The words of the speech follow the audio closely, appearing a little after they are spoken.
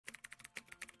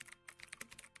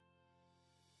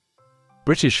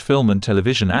British film and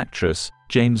television actress,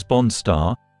 James Bond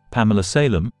star, Pamela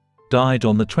Salem, died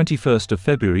on the 21st of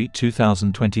February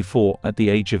 2024 at the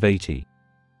age of 80.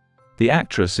 The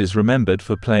actress is remembered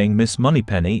for playing Miss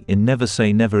Moneypenny in Never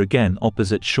Say Never Again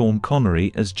opposite Sean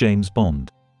Connery as James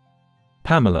Bond.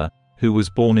 Pamela, who was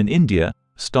born in India,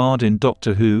 starred in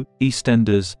Doctor Who,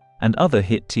 EastEnders, and other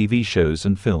hit TV shows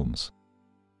and films.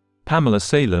 Pamela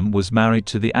Salem was married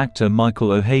to the actor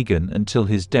Michael O'Hagan until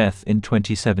his death in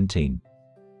 2017.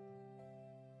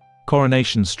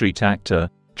 Coronation Street actor,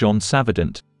 John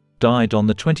Savidant, died on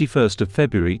the 21st of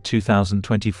February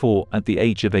 2024 at the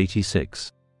age of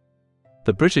 86.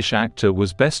 The British actor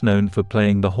was best known for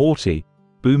playing the haughty,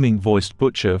 booming-voiced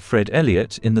butcher Fred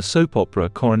Elliott in the soap opera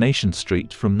Coronation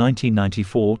Street from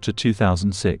 1994 to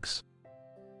 2006.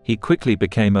 He quickly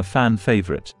became a fan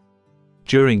favorite.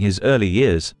 During his early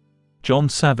years, John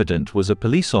Savidant was a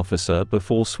police officer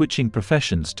before switching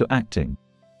professions to acting.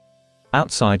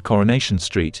 Outside Coronation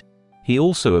Street, he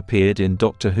also appeared in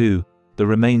Doctor Who, The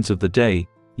Remains of the Day,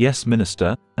 Yes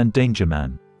Minister, and Danger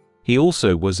Man. He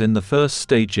also was in the first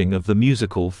staging of the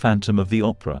musical Phantom of the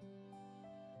Opera.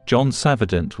 John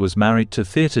Savidant was married to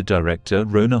theatre director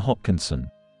Rona Hopkinson.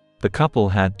 The couple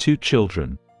had 2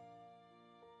 children.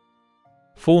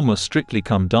 Former Strictly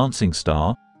Come Dancing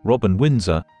star, Robin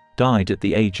Windsor, died at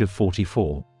the age of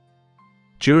 44.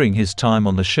 During his time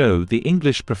on the show, the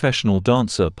English professional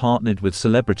dancer partnered with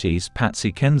celebrities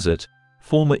Patsy Kensit,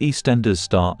 former EastEnders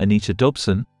star Anita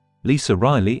Dobson, Lisa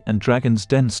Riley, and Dragon's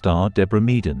Den star Deborah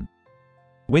Meaden.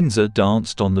 Windsor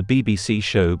danced on the BBC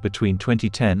show between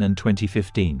 2010 and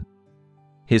 2015.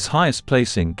 His highest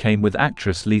placing came with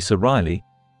actress Lisa Riley,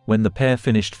 when the pair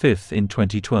finished 5th in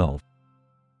 2012.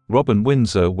 Robin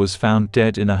Windsor was found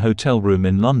dead in a hotel room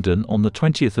in London on the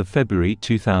 20th of February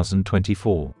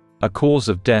 2024. A cause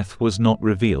of death was not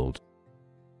revealed.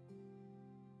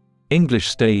 English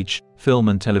stage, film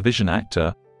and television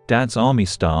actor, Dad's Army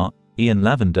star, Ian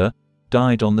Lavender,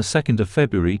 died on the 2nd of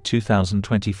February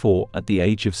 2024 at the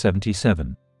age of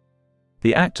 77.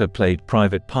 The actor played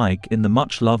Private Pike in the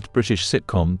much-loved British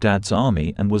sitcom Dad's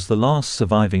Army and was the last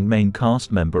surviving main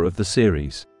cast member of the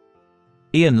series.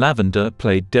 Ian Lavender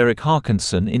played Derek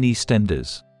Harkinson in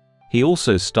EastEnders. He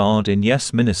also starred in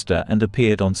Yes Minister and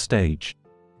appeared on stage.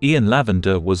 Ian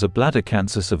Lavender was a bladder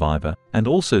cancer survivor and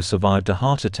also survived a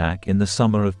heart attack in the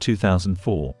summer of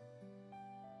 2004.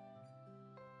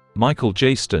 Michael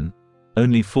Jayston,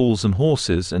 Only Fools and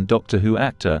Horses and Doctor Who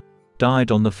actor,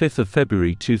 died on the 5th of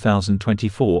February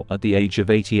 2024 at the age of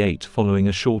 88 following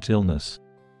a short illness.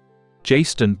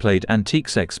 Jayston played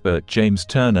antiques expert James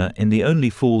Turner in the Only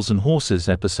Fools and Horses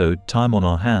episode Time on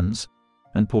Our Hands,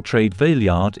 and portrayed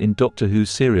Valeyard in Doctor Who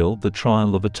serial The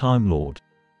Trial of a Time Lord.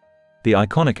 The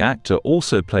iconic actor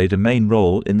also played a main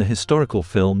role in the historical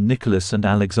film Nicholas and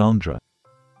Alexandra.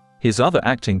 His other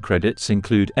acting credits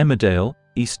include Emmerdale,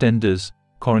 EastEnders,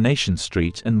 Coronation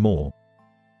Street and more.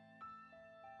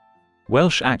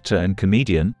 Welsh actor and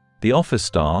comedian, The Office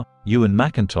star, Ewan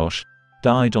McIntosh,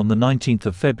 died on the 19th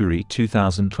of February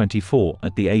 2024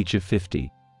 at the age of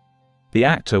 50. The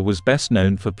actor was best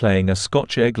known for playing a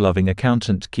Scotch egg-loving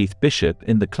accountant Keith Bishop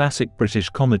in the classic British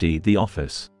comedy The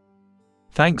Office.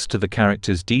 Thanks to the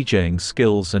character's DJing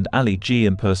skills and Ali G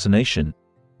impersonation,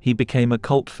 he became a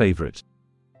cult favourite.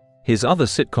 His other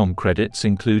sitcom credits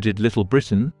included Little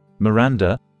Britain,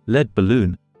 Miranda, Lead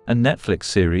Balloon, and Netflix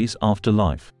series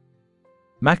Afterlife.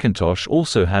 McIntosh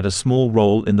also had a small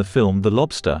role in the film The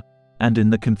Lobster, and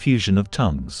in The Confusion of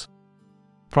Tongues.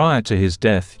 Prior to his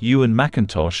death, Ewan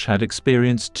McIntosh had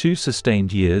experienced 2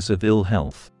 sustained years of ill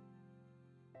health.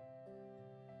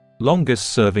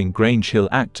 Longest-serving Grange Hill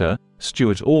actor,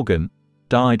 Stuart Organ,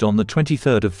 died on the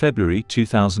 23rd of February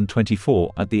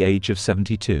 2024 at the age of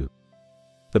 72.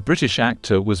 The British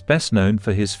actor was best known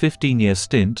for his 15-year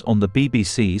stint on the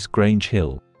BBC's Grange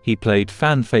Hill. He played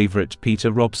fan favourite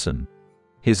Peter Robson.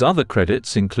 His other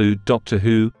credits include Doctor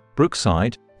Who,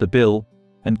 Brookside, The Bill,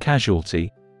 and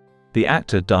Casualty. The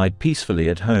actor died peacefully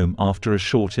at home after a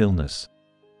short illness.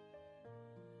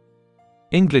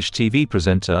 English TV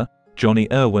presenter, Johnny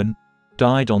Irwin,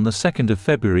 died on the 2nd of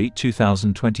February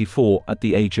 2024 at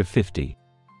the age of 50.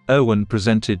 Irwin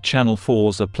presented Channel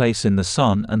 4's A Place in the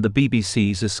Sun and the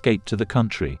BBC's Escape to the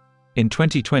Country. In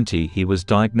 2020 he was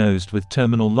diagnosed with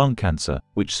terminal lung cancer,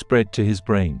 which spread to his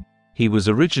brain. He was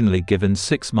originally given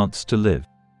 6 months to live.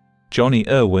 Johnny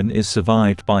Irwin is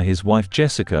survived by his wife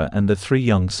Jessica and the 3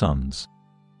 young sons.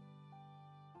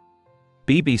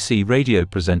 BBC radio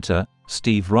presenter,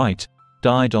 Steve Wright,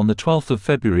 died on the 12th of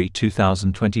February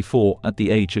 2024 at the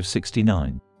age of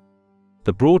 69.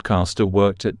 The broadcaster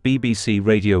worked at BBC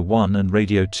Radio 1 and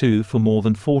Radio 2 for more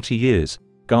than 40 years,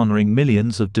 garnering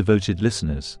millions of devoted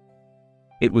listeners.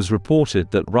 It was reported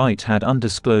that Wright had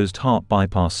undisclosed heart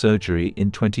bypass surgery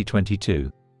in 2022.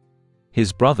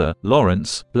 His brother,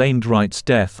 Lawrence, blamed Wright's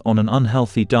death on an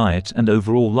unhealthy diet and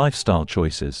overall lifestyle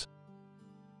choices.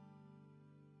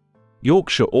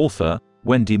 Yorkshire author,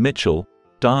 Wendy Mitchell,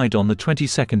 died on the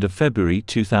 22nd of February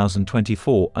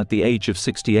 2024 at the age of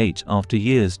 68 after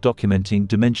years documenting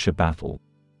dementia battle.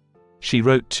 She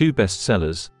wrote two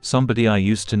bestsellers, Somebody I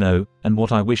Used to Know and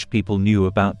What I Wish People Knew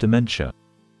About Dementia.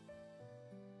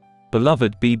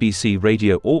 Beloved BBC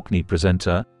Radio Orkney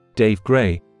presenter, Dave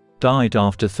Gray, died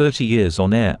after 30 years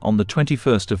on air on the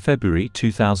 21st of February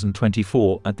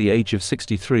 2024 at the age of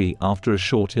 63 after a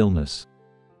short illness.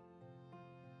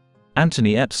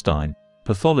 Anthony Epstein,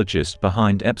 pathologist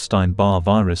behind Epstein-Barr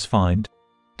virus find,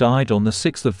 died on the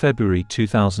 6th of February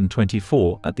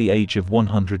 2024 at the age of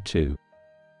 102.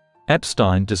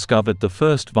 Epstein discovered the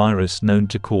first virus known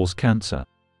to cause cancer.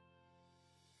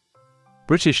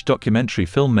 British documentary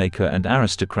filmmaker and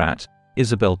aristocrat,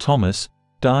 Isabel Thomas,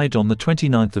 died on the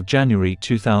 29th of January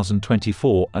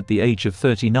 2024 at the age of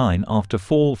 39 after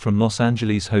fall from Los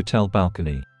Angeles hotel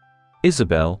balcony.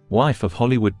 Isabel, wife of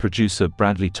Hollywood producer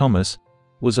Bradley Thomas,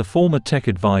 was a former tech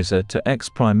advisor to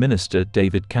ex-Prime Minister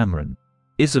David Cameron.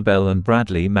 Isabel and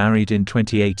Bradley married in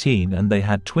 2018 and they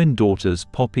had twin daughters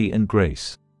Poppy and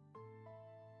Grace.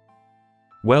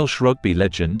 Welsh rugby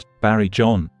legend, Barry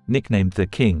John, nicknamed The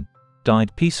King,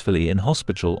 died peacefully in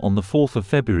hospital on the 4th of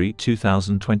February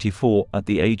 2024 at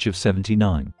the age of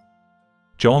 79.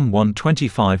 John won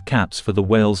 25 caps for the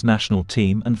Wales national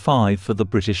team and 5 for the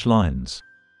British Lions.